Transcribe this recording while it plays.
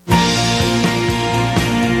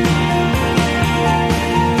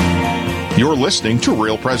You're listening to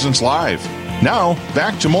Real Presence Live. Now,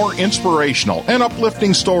 back to more inspirational and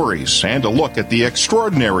uplifting stories and a look at the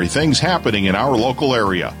extraordinary things happening in our local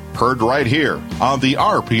area. Heard right here on the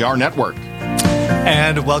RPR Network.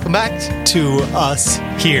 And welcome back to us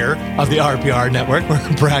here on the RPR Network.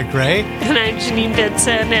 We're Brad Gray. And I'm Janine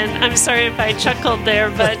Benson. And I'm sorry if I chuckled there,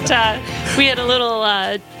 but we had a little...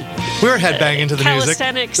 we were headbanging to the music.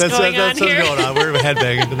 Calisthenics going on here. That's what's going on. We're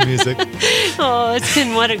headbanging to the music. Oh, it's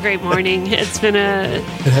been what a great morning. It's been a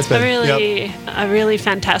really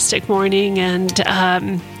fantastic morning. And,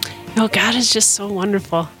 God is just so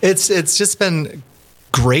wonderful. It's just been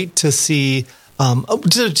great to see...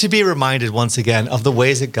 to be reminded once again of the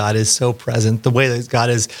ways that God is so present, the way that God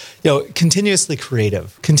is, continuously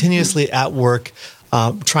creative, continuously at work,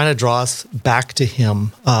 trying to draw us back to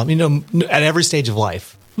Him, at every stage of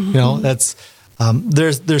life. Mm-hmm. That's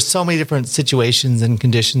there's so many different situations and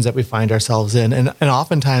conditions that we find ourselves in, and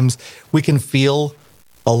oftentimes we can feel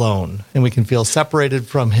alone and we can feel separated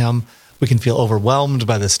from Him. We can feel overwhelmed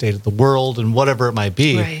by the state of the world and whatever it might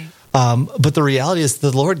be. Right. But the reality is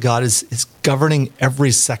the Lord God is governing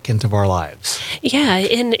every second of our lives. Yeah,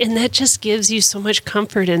 and that just gives you so much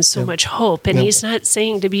comfort and so much hope. And He's not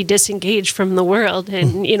saying to be disengaged from the world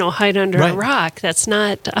and, hide under a rock. That's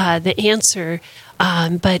not the answer.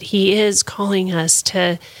 But He is calling us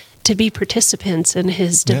to be participants in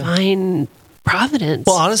His divine providence.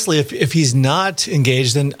 Well, honestly, if He's not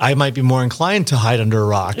engaged, then I might be more inclined to hide under a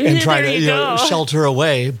rock and try to shelter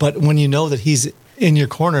away. But when you know that He's in your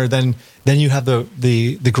corner, then you have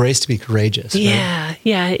the grace to be courageous. Right?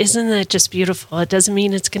 Yeah. Isn't that just beautiful? It doesn't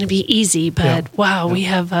mean it's going to be easy, but we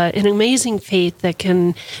have an amazing faith that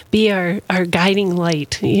can be our guiding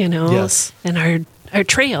light, Yes. and our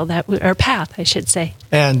trail, our path, I should say.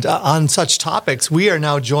 And on such topics, we are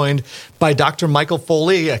now joined by Dr. Michael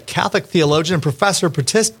Foley, a Catholic theologian and professor of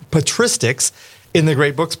patristics in the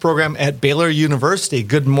Great Books program at Baylor University.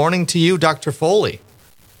 Good morning to you, Dr. Foley.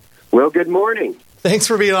 Well, good morning. Thanks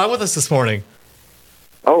for being on with us this morning.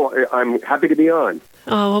 Oh, I'm happy to be on.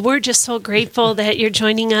 Oh, well, we're just so grateful that you're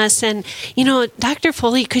joining us. And, Dr.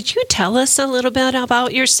 Foley, could you tell us a little bit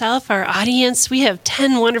about yourself, our audience? We have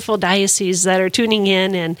 10 wonderful dioceses that are tuning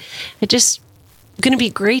in, and it's just going to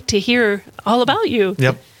be great to hear all about you.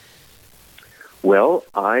 Yep. Well,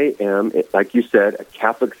 I am, like you said, a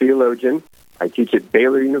Catholic theologian. I teach at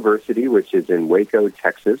Baylor University, which is in Waco,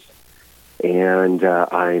 Texas. And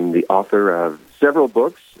I'm the author of several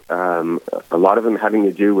books, a lot of them having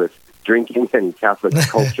to do with drinking and Catholic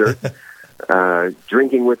culture,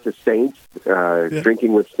 drinking with the saints,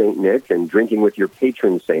 drinking with St. Nick, and drinking with your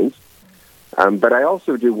patron saints. But I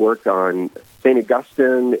also do work on St.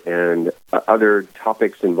 Augustine and other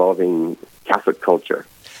topics involving Catholic culture.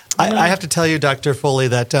 I have to tell you, Dr. Foley,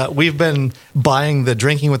 that we've been buying the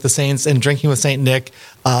Drinking with the Saints and Drinking with St. Nick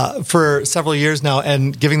for several years now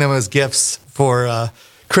and giving them as gifts for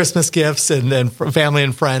Christmas gifts and family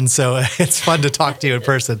and friends. So it's fun to talk to you in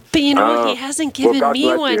person. But he hasn't given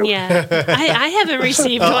me one yet. I haven't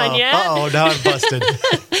received one yet. Oh, now I'm busted.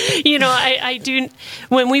 I do.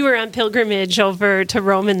 When we were on pilgrimage over to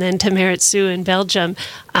Rome and then to Meritxu in Belgium,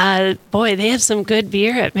 they have some good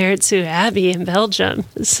beer at Meritxu Abbey in Belgium.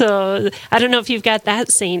 So I don't know if you've got that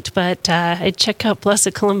saint, but I'd check out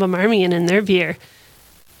Blessed Columba Marmion and their beer.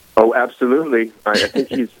 Oh, absolutely. I think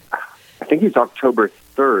he's October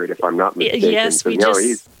 3rd, if I'm not mistaken. Yes, we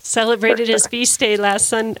just celebrated his feast day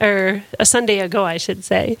last a Sunday ago, I should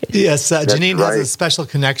say. Yes, Janine has a special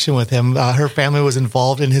connection with him. Her family was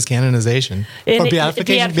involved in his canonization.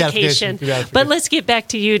 Beatification. But let's get back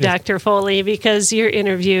to you, Dr. Foley, because your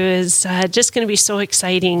interview is just going to be so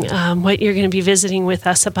exciting, what you're going to be visiting with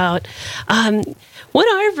us about. What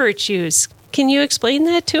are virtues? Can you explain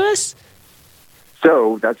that to us?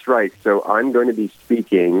 So that's right. So I'm going to be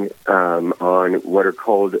speaking on what are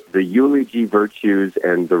called the eulogy virtues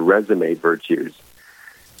and the resume virtues.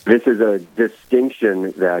 This is a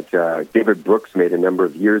distinction that David Brooks made a number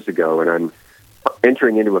of years ago, and I'm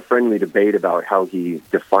entering into a friendly debate about how he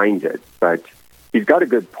defined it. But he's got a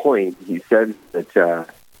good point. He said that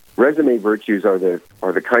resume virtues are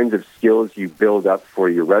the kinds of skills you build up for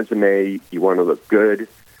your resume. You want to look good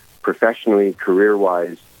professionally,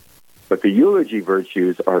 career-wise. But the eulogy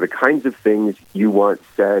virtues are the kinds of things you want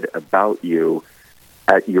said about you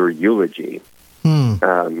at your eulogy.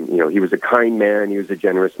 He was a kind man, he was a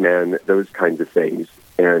generous man, those kinds of things.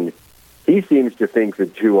 And he seems to think the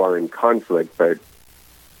two are in conflict, but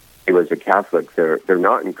as a Catholic, they're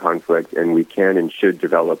not in conflict, and we can and should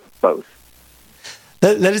develop both.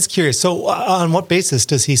 That is curious. So on what basis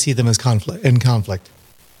does he see them as in conflict?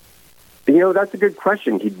 That's a good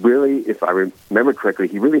question. He really, if I remember correctly,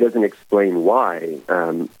 he really doesn't explain why.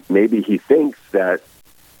 Maybe he thinks that,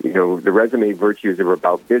 the resume virtues are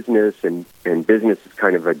about business, and business is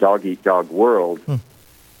kind of a dog-eat-dog world.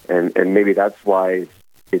 And maybe that's why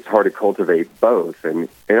it's hard to cultivate both. And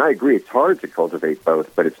I agree, it's hard to cultivate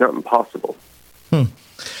both, but it's not impossible.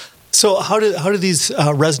 So how do these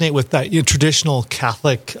resonate with that traditional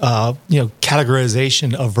Catholic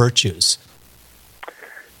categorization of virtues?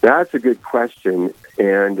 That's a good question,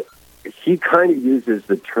 and he kind of uses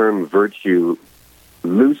the term virtue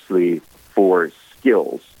loosely for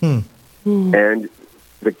skills. And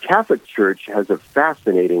the Catholic Church has a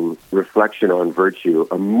fascinating reflection on virtue.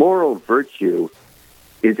 A moral virtue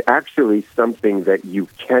is actually something that you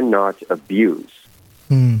cannot abuse.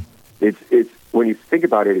 It's when you think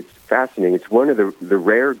about it, it's fascinating. It's one of the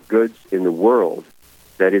rare goods in the world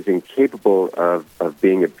that is incapable of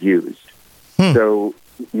being abused. So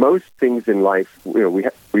most things in life,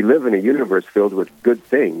 we live in a universe filled with good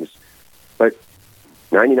things, but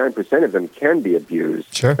 99% of them can be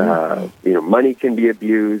abused. Sure. Money can be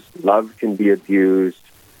abused, love can be abused,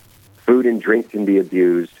 food and drink can be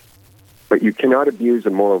abused, but you cannot abuse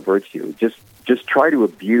a moral virtue. Just try to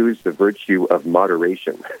abuse the virtue of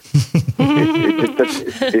moderation. It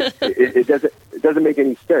doesn't make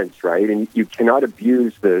any sense, right? And you cannot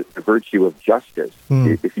abuse the virtue of justice.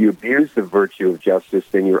 If you abuse the virtue of justice,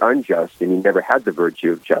 then you're unjust, and you never had the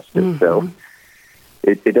virtue of justice. So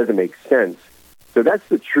it doesn't make sense. So that's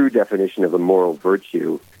the true definition of a moral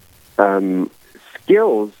virtue.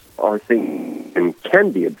 Skills are things and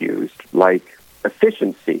can be abused, like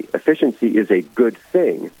efficiency. Efficiency is a good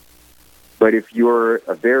thing. But if you're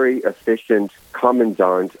a very efficient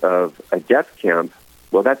commandant of a death camp,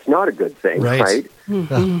 well, that's not a good thing, right?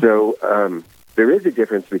 So there is a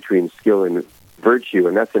difference between skill and virtue,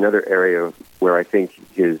 and that's another area where I think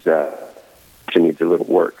his needs a little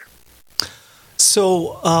work.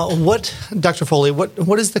 So Dr. Foley,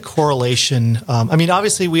 what is the correlation?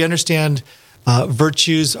 Obviously we understand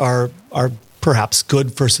virtues are perhaps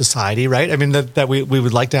good for society, right? That we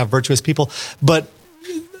would like to have virtuous people, but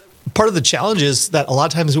part of the challenge is that a lot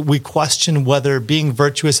of times we question whether being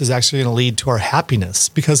virtuous is actually going to lead to our happiness,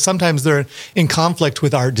 because sometimes they're in conflict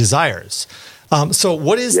with our desires. So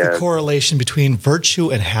what is the correlation between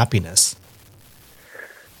virtue and happiness?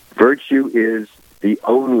 Virtue is the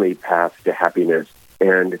only path to happiness,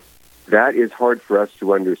 and that is hard for us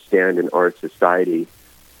to understand in our society.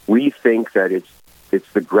 We think that it's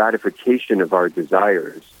the gratification of our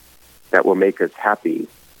desires that will make us happy,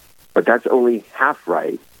 but that's only half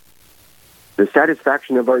right. The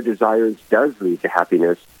satisfaction of our desires does lead to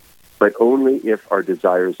happiness, but only if our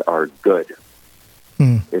desires are good.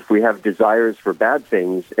 If we have desires for bad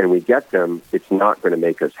things and we get them, it's not going to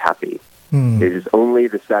make us happy. It is only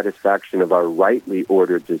the satisfaction of our rightly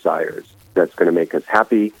ordered desires that's going to make us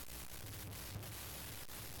happy.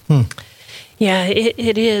 Yeah,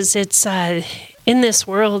 it is. It's in this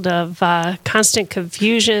world of constant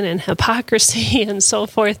confusion and hypocrisy and so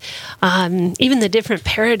forth, even the different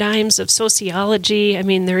paradigms of sociology.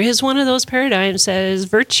 There is one of those paradigms that is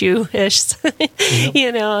virtue-ish,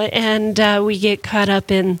 and we get caught up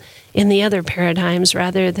in the other paradigms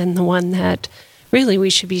rather than the one that really we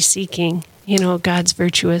should be seeking, God's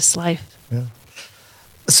virtuous life. Yeah.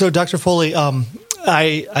 So, Dr. Foley,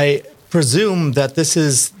 I presume that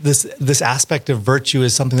this aspect of virtue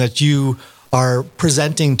is something that you are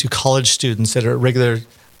presenting to college students at a regular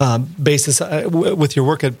basis with your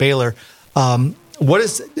work at Baylor.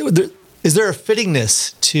 Is there a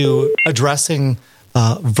fittingness to addressing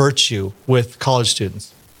virtue with college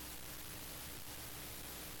students?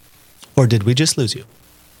 Or did we just lose you?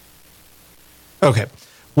 Okay.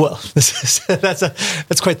 Well, that's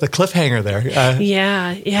quite the cliffhanger there.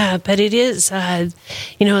 Yeah, but it is,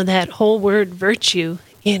 that whole word virtue,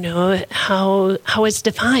 how it's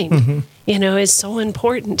defined, is so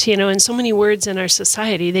important, and so many words in our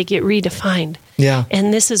society, they get redefined. Yeah.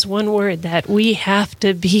 And this is one word that we have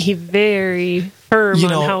to be very firm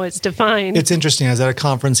on how it's defined. It's interesting. I was at a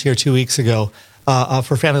conference here 2 weeks ago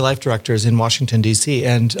for family life directors in Washington, D.C.,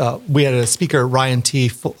 and we had a speaker, Ryan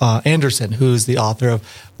T. Anderson, who's the author of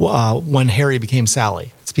When Harry Became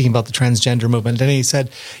Sally, speaking about the transgender movement. And he said,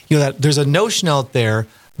 that there's a notion out there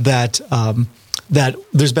that that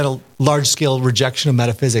there's been a large-scale rejection of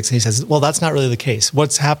metaphysics. And he says, well, that's not really the case.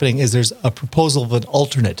 What's happening is there's a proposal of an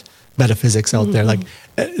alternate metaphysics out there. Like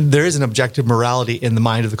there is an objective morality in the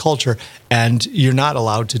mind of the culture, and you're not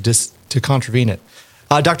allowed to contravene it.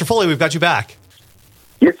 Dr. Foley, we've got you back.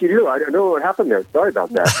 Yes, you do. I don't know what happened there. Sorry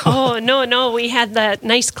about that. Oh, no. We had that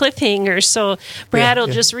nice cliffhanger. So Brad will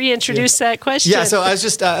just reintroduce that question. Yeah, so I was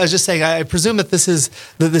just saying, I presume that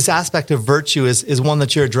this aspect of virtue is one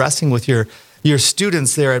that you're addressing with your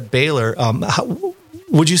students there at Baylor.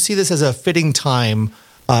 Would you see this as a fitting time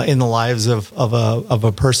in the lives of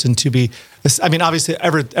a person to be? I mean, obviously,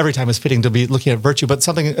 every time is fitting to be looking at virtue, but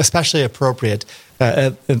something especially appropriate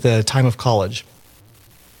at the time of college.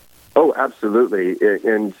 Oh, absolutely.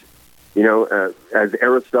 And, as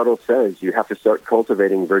Aristotle says, you have to start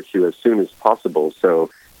cultivating virtue as soon as possible. So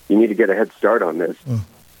you need to get a head start on this.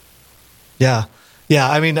 Yeah.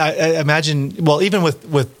 I mean, I imagine, well, even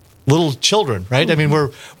with little children, right? I mean,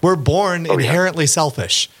 we're born inherently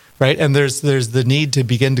selfish, right? And there's the need to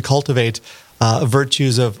begin to cultivate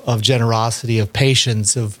virtues of generosity, of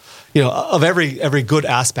patience, of every good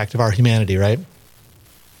aspect of our humanity, right?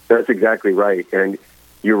 That's exactly right. And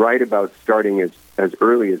you're right about starting as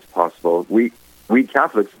early as possible. We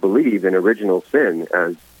Catholics believe in original sin,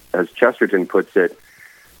 as Chesterton puts it.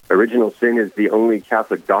 Original sin is the only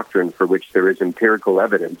Catholic doctrine for which there is empirical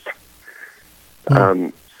evidence.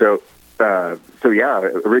 So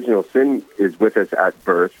original sin is with us at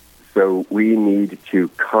birth. So we need to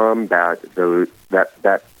combat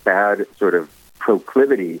that bad sort of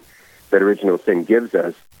proclivity that original sin gives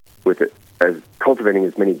us with it, as cultivating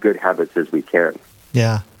as many good habits as we can.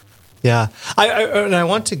 Yeah. I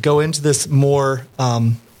want to go into this more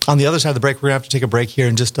on the other side of the break. We're going to have to take a break here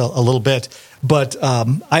in just a little bit. But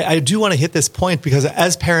I do want to hit this point because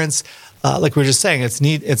as parents, like we were just saying, it's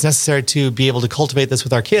necessary to be able to cultivate this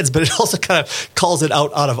with our kids, but it also kind of calls it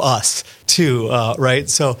out of us too, right?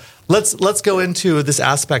 So let's go into this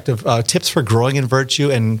aspect of tips for growing in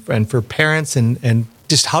virtue and for parents and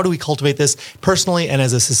just how do we cultivate this personally and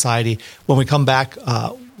as a society when we come back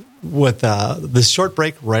with this short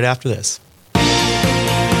break right after this.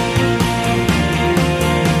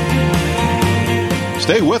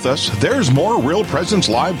 Stay with us. There's more Real Presence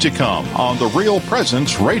Live to come on the Real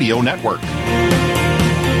Presence Radio Network.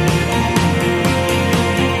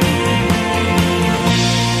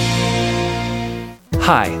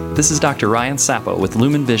 Hi, this is Dr. Ryan Sappo with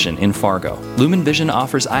Lumen Vision in Fargo. Lumen Vision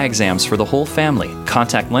offers eye exams for the whole family,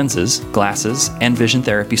 contact lenses, glasses, and vision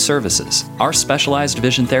therapy services. Our specialized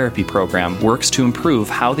vision therapy program works to improve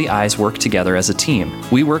how the eyes work together as a team.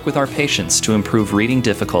 We work with our patients to improve reading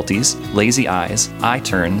difficulties, lazy eyes, eye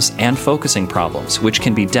turns, and focusing problems, which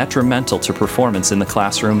can be detrimental to performance in the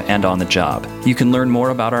classroom and on the job. You can learn more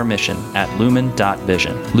about our mission at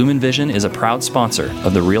lumen.vision. Lumen Vision is a proud sponsor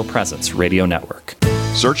of the Real Presence Radio Network.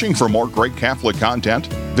 Searching for more great Catholic content?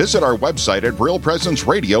 Visit our website at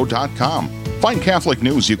realpresenceradio.com. Find Catholic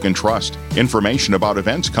news you can trust, information about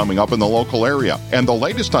events coming up in the local area, and the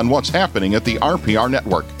latest on what's happening at the RPR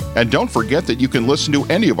network. And don't forget that you can listen to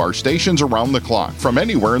any of our stations around the clock from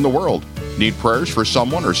anywhere in the world. Need prayers for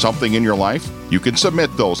someone or something in your life? You can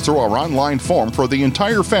submit those through our online form for the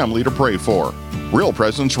entire family to pray for. Real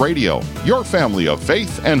Presence Radio, your family of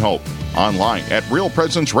faith and hope. Online at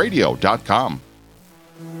realpresenceradio.com.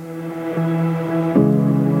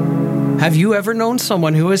 Have you ever known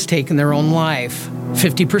someone who has taken their own life?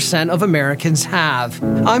 50% of Americans have.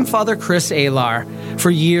 I'm Father Chris Alar.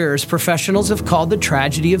 For years, professionals have called the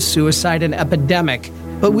tragedy of suicide an epidemic,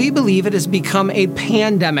 but we believe it has become a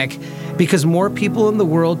pandemic because more people in the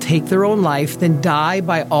world take their own life than die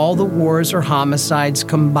by all the wars or homicides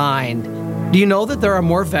combined. Do you know that there are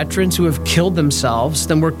more veterans who have killed themselves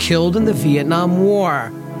than were killed in the Vietnam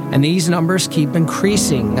War? And these numbers keep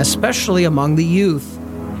increasing, especially among the youth.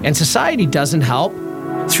 And society doesn't help.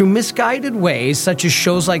 Through misguided ways, such as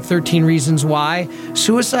shows like 13 Reasons Why,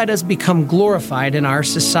 suicide has become glorified in our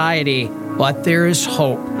society. But there is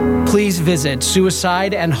hope. Please visit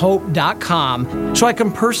suicideandhope.com so I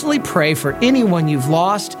can personally pray for anyone you've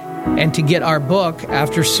lost and to get our book,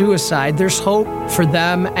 After Suicide, There's Hope for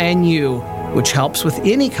Them and You, which helps with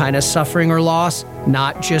any kind of suffering or loss,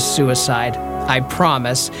 not just suicide. I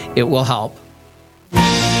promise it will help.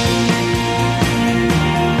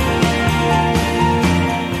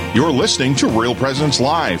 You're listening to Real Presence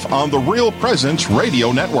Live on the Real Presence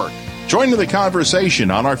Radio Network. Join in the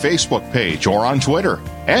conversation on our Facebook page or on Twitter.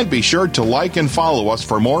 And be sure to like and follow us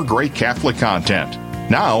for more great Catholic content.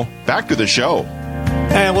 Now, back to the show.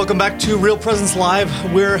 And welcome back to Real Presence Live.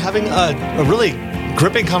 We're having a really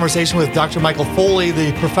gripping conversation with Dr. Michael Foley,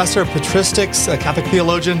 the professor of patristics, a Catholic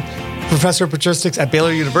theologian, professor of patristics at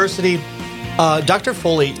Baylor University. Dr.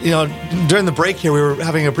 Foley, during the break here, we were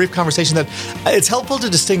having a brief conversation that it's helpful to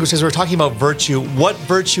distinguish as we're talking about virtue, what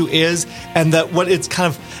virtue is, and that what its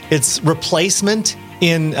replacement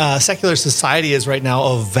in secular society is right now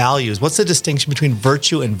of values. What's the distinction between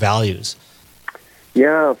virtue and values?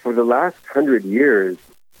 Yeah, for the last 100 years,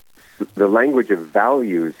 the language of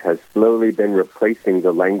values has slowly been replacing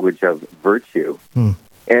the language of virtue.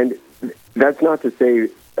 And that's not to say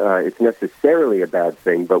it's necessarily a bad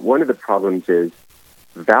thing, but one of the problems is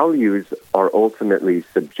values are ultimately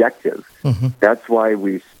subjective. That's why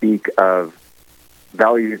we speak of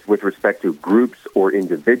values with respect to groups or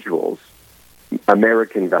individuals,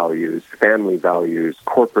 American values, family values,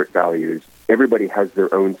 corporate values. Everybody has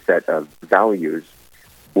their own set of values,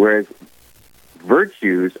 whereas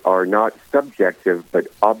virtues are not subjective but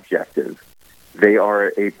objective. They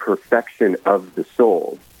are a perfection of the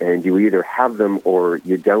soul, and you either have them or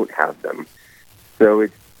you don't have them. So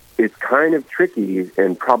it's kind of tricky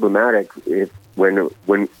and problematic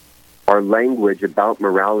when our language about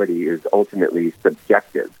morality is ultimately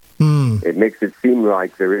subjective. It makes it seem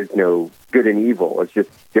like there is no good and evil. It's just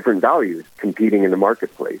different values competing in the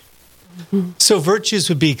marketplace. So virtues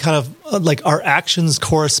would be kind of like our actions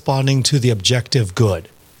corresponding to the objective good.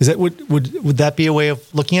 Is that would that be a way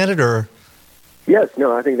of looking at it, or? Yes,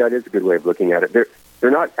 no, I think that is a good way of looking at it.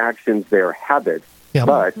 They're not actions; they are habits,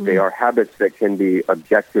 but they are habits that can be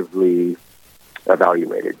objectively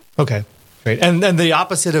evaluated. Okay, great. And then the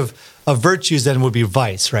opposite of virtues then would be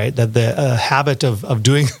vice, right? That the habit of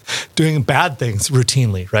doing bad things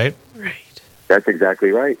routinely, right? Right. That's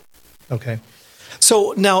exactly right. Okay.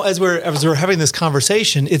 So now, as we're having this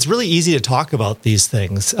conversation, it's really easy to talk about these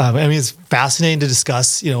things. I mean, it's fascinating to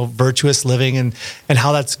discuss, virtuous living and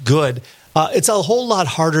how that's good. It's a whole lot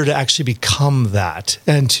harder to actually become that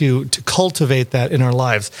and to cultivate that in our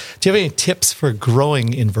lives. Do you have any tips for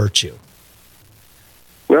growing in virtue?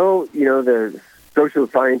 Well, the social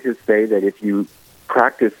scientists say that if you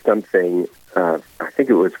practice something, I think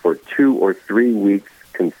it was for 2 or 3 weeks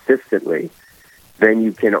consistently, then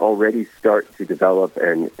you can already start to develop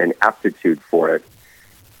an aptitude for it.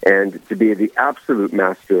 And to be the absolute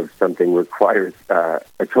master of something requires a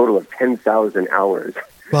total of 10,000 hours.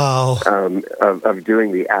 Wow. Of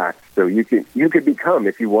doing the act. So you could become,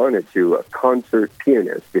 if you wanted to, a concert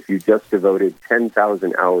pianist if you just devoted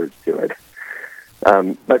 10,000 hours to it.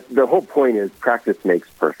 But the whole point is practice makes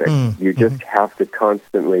perfect. You just have to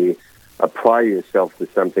constantly apply yourself to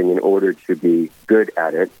something in order to be good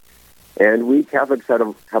at it. And we Catholics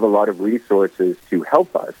have a lot of resources to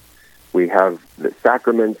help us. We have the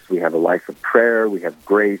sacraments, we have a life of prayer, we have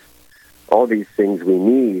grace, all these things we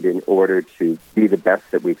need in order to be the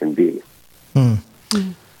best that we can be.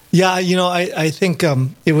 Yeah, I think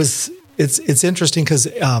it's interesting because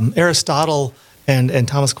Aristotle and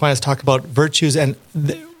Thomas Aquinas talk about virtues, and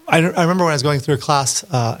I remember when I was going through a class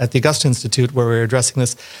at the Augustine Institute where we were addressing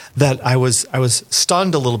this, that I was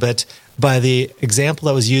stunned a little bit by the example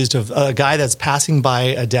that was used of a guy that's passing by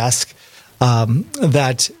a desk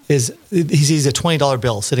that he sees a $20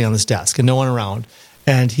 bill sitting on this desk and no one around,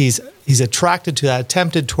 and he's attracted to that,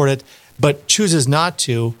 tempted toward it, but chooses not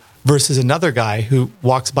to, versus another guy who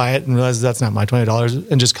walks by it and realizes that's not my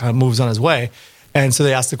 $20 and just kind of moves on his way. And so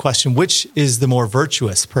they asked the question, which is the more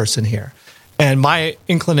virtuous person here? And my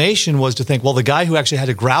inclination was to think, well, the guy who actually had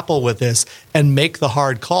to grapple with this and make the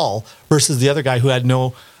hard call versus the other guy who had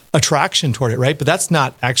no attraction toward it, right? But that's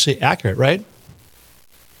not actually accurate, right?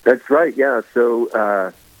 That's right, yeah.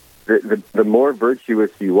 So the more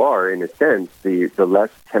virtuous you are, in a sense, the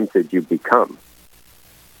less tempted you become.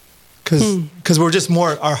 Because we're just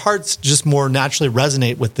more, our hearts just more naturally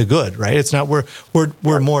resonate with the good, right? It's not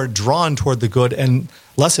we're more drawn toward the good and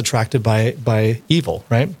less attracted by evil,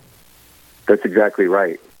 right? That's exactly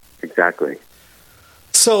right. Exactly.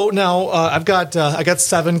 So now I got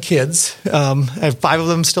 7 kids. I have 5 of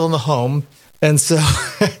them still in the home, and so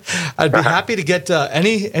I'd be happy to get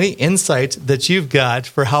any insight that you've got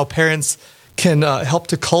for how parents can help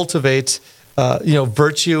to cultivate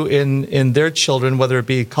virtue in their children, whether it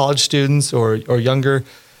be college students or younger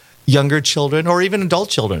children or even adult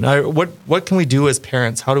children. What can we do as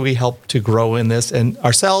parents? How do we help to grow in this and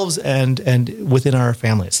ourselves and within our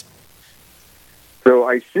families? So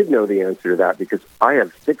I should know the answer to that because I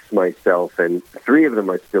have 6 myself, and 3 of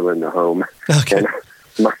them are still in the home. Okay. And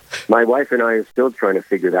my wife and I are still trying to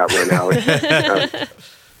figure that one out.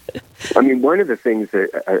 One of the things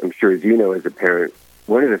that I'm sure, as you know, as a parent,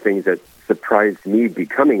 one of the things that surprised me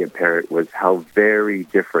becoming a parent was how very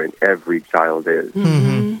different every child is.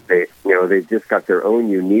 Mm-hmm. They've just got their own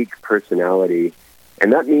unique personality,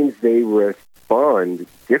 and that means they respond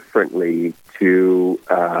differently to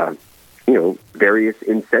various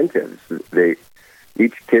incentives.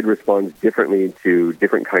 Each kid responds differently to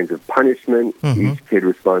different kinds of punishment. Mm-hmm. Each kid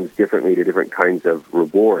responds differently to different kinds of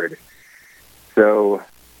reward. So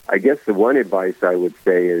I guess the one advice I would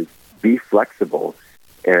say is be flexible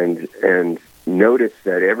and notice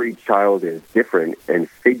that every child is different and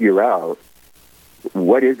figure out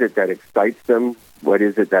what is it that excites them, what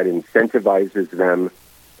is it that incentivizes them,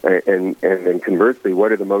 and then conversely,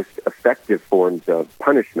 what are the most effective forms of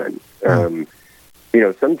punishment?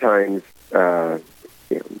 Sometimes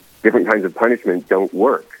different kinds of punishment don't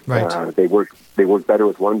work. Right. They work better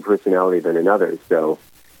with one personality than another. So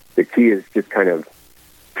the key is just kind of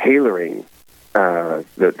tailoring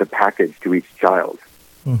the package to each child.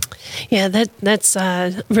 Yeah, that's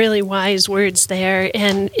really wise words there.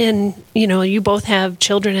 And you both have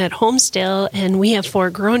children at home still, and we have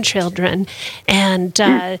 4 grown children. And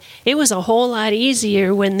it was a whole lot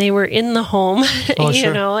easier when they were in the home,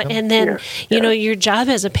 and then, your job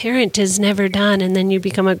as a parent is never done. And then you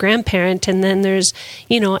become a grandparent, and then there's,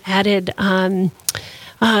 added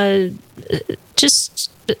just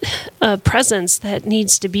a presence that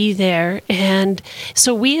needs to be there. And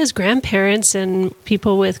so we as grandparents and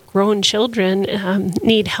people with grown children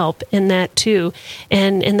need help in that too.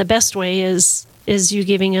 And the best way is you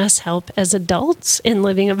giving us help as adults in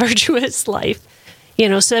living a virtuous life,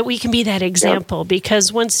 so that we can be that example.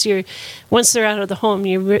 Because once they're out of the home,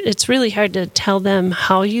 it's really hard to tell them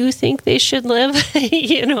how you think they should live,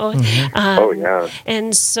 Mm-hmm.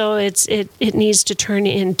 And so it needs to turn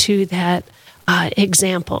into that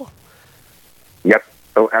example. Yep.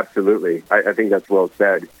 Oh, absolutely. I think that's well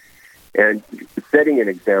said. And setting an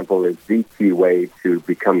example is the key way to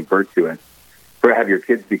become virtuous, or have your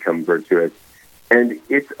kids become virtuous. And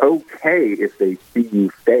it's okay if they see you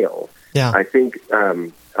fail. Yeah. I think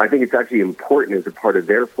it's actually important as a part of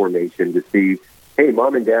their formation to see, hey,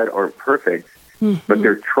 mom and dad aren't perfect, but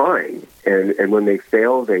they're trying. And when they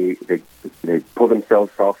fail, they pull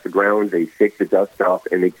themselves off the ground, they shake the dust off,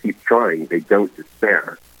 and they keep trying. They don't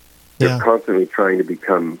despair. They're constantly trying to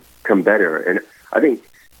become better. And I think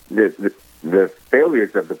the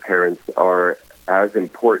failures of the parents are as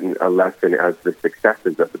important a lesson as the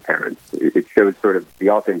successes of the parents. It shows sort of the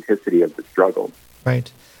authenticity of the struggle.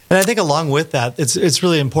 Right. And I think along with that, it's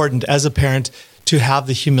really important as a parent to have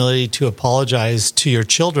the humility to apologize to your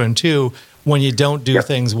children too when you don't do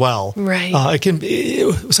things well. Right.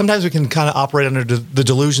 Sometimes we can kind of operate under the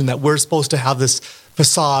delusion that we're supposed to have this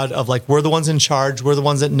facade of like, we're the ones in charge, we're the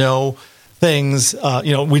ones that know things,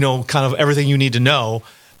 we know kind of everything you need to know.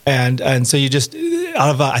 And so you just, out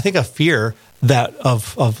of, I think, a fear that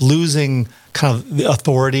of losing kind of the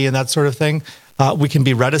authority and that sort of thing, we can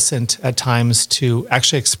be reticent at times to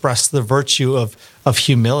actually express the virtue of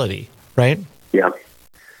humility, right? Yeah.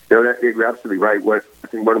 No, you're absolutely right. I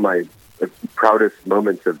think one of my proudest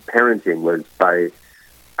moments of parenting was I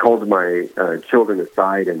called my children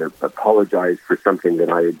aside and apologized for something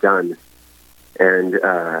that I had done. And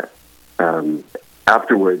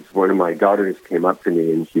afterwards, one of my daughters came up to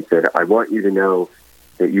me and she said, "I want you to know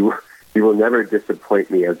that you will never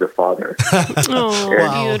disappoint me as a father."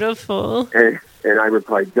 Oh, beautiful. And I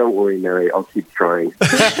replied, "Don't worry, Mary, I'll keep trying."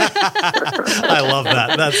 I love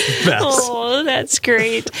that. That's the best. Oh, that's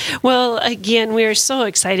great. Well, again, we are so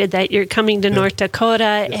excited that you're coming to North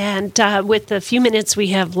Dakota. And with the few minutes we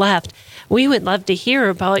have left, we would love to hear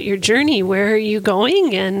about your journey. Where are you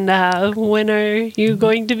going, and when are you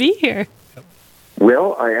going to be here?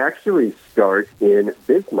 Well, I actually start in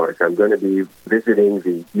Bismarck. I'm going to be visiting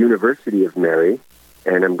the University of Mary,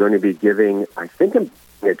 and I'm going to be giving,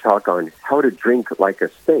 a talk on how to drink like a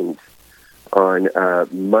saint on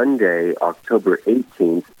Monday, October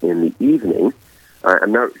 18th in the evening.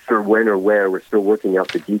 I'm not sure when or where. We're still working out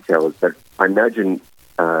the details, but I imagine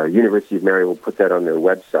University of Mary will put that on their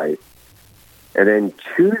website. And then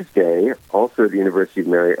Tuesday, also at the University of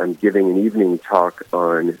Mary, I'm giving an evening talk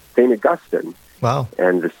on St. Augustine. Wow.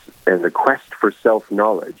 And the quest for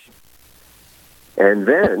self-knowledge. And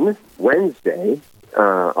then Wednesday,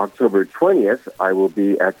 October 20th, I will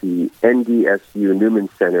be at the NDSU Newman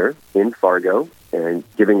Center in Fargo and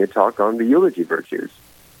giving a talk on the eulogy virtues.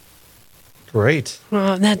 Great.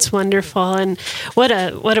 Oh, that's wonderful. And what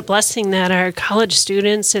a blessing that our college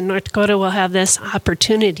students in North Dakota will have this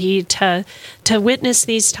opportunity to witness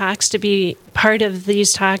these talks, to be part of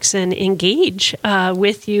these talks and engage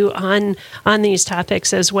with you on these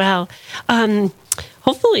topics as well.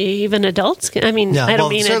 Hopefully even adults. I mean, I don't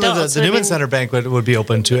mean adults. The Newman Center banquet would be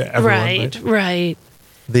open to everyone. Right.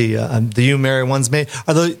 The U Mary ones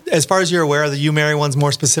as far as you're aware, are the U Mary ones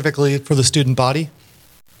more specifically for the student body?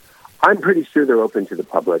 I'm pretty sure they're open to the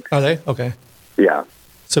public. Are they? Okay. Yeah.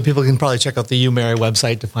 So people can probably check out the U Mary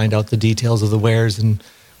website to find out the details of the wheres and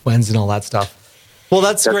whens and all that stuff. Well,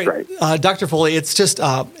 that's great. Right. Dr. Foley, it's just,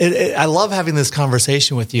 I love having this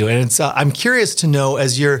conversation with you. And it's, I'm curious to know,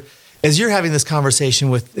 as you're having this conversation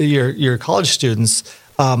with your college students,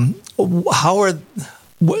 how are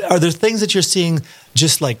there things that you're seeing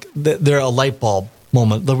just like they're a light bulb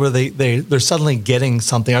moment where they're suddenly getting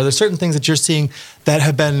something? Are there certain things that you're seeing that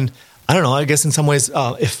have been, I don't know, I guess in some ways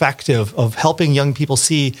effective of helping young people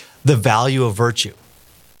see the value of virtue?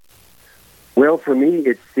 Well, for me,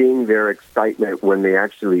 it's seeing their excitement when they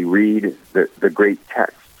actually read the great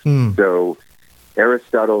text. So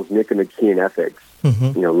Aristotle's Nicomachean Ethics,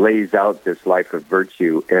 lays out this life of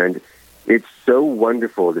virtue, and it's so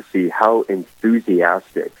wonderful to see how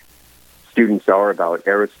enthusiastic students are about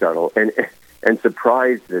Aristotle, and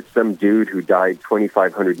surprised that some dude who died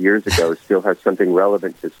 2,500 years ago still has something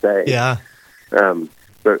relevant to say. Yeah.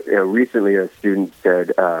 But recently, a student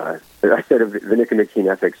said, I said of the Nicomachean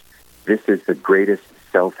Ethics, this is the greatest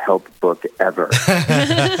self-help book ever.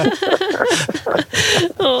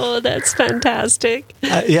 Oh, that's fantastic. Go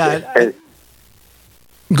ahead.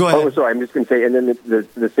 Oh, sorry, I'm just going to say, and then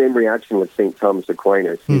the same reaction with St. Thomas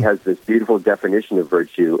Aquinas. He has this beautiful definition of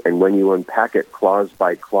virtue, and when you unpack it clause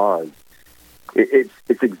by clause, it's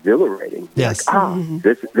exhilarating. Yes. Like,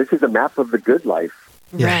 this is a map of the good life.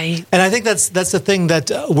 Yeah. Right. And I think that's the thing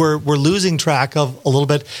that we're losing track of a little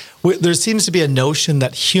bit. There seems to be a notion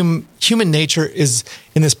that human nature is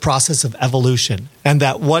in this process of evolution, and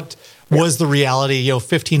that what was the reality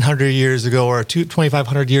 1,500 years ago or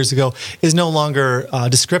 2,500 years ago is no longer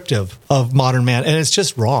descriptive of modern man, and it's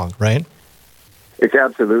just wrong, right? It's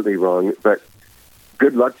absolutely wrong, but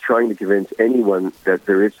good luck trying to convince anyone that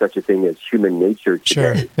there is such a thing as human nature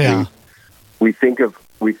today. Sure. Yeah. We think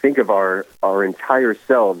of our entire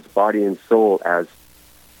selves, body and soul, as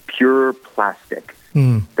pure plastic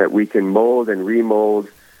that we can mold and remold.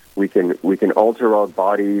 We can alter our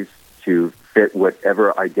bodies to fit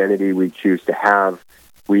whatever identity we choose to have.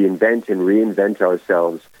 We invent and reinvent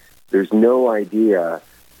ourselves. There's no idea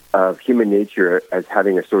of human nature as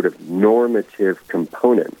having a sort of normative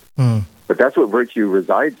component. But that's what virtue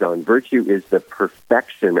resides on. Virtue is the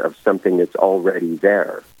perfection of something that's already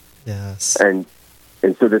there. Yes. And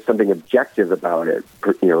so there's something objective about it,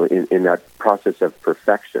 in that process of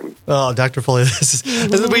perfection. Oh, Dr. Foley,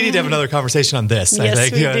 we need to have another conversation on this, yes, I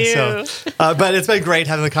think. We do. But it's been great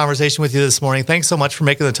having the conversation with you this morning. Thanks so much for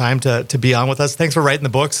making the time to be on with us. Thanks for writing the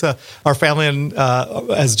books. Our family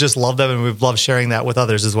has just loved them, and we've loved sharing that with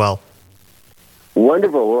others as well.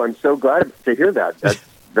 Wonderful. Well, I'm so glad to hear that.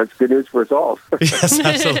 That's good news for us all. Yes,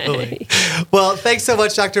 absolutely. Well, thanks so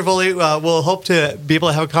much, Dr. Foley. We'll hope to be able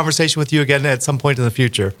to have a conversation with you again at some point in the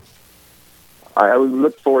future. I would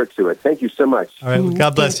look forward to it. Thank you so much. All right. Well,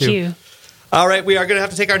 God bless Thank you. All right. We are going to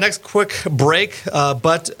have to take our next quick break.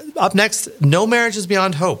 But up next, No Marriage is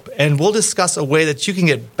Beyond Hope. And we'll discuss a way that you can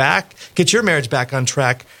get your marriage back on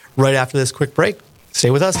track right after this quick break.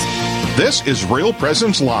 Stay with us. This is Real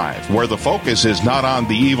Presence Live, where the focus is not on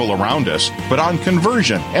the evil around us, but on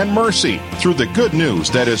conversion and mercy through the good news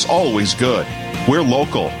that is always good. We're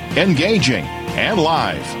local, engaging, and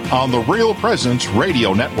live on the Real Presence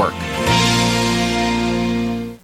Radio Network.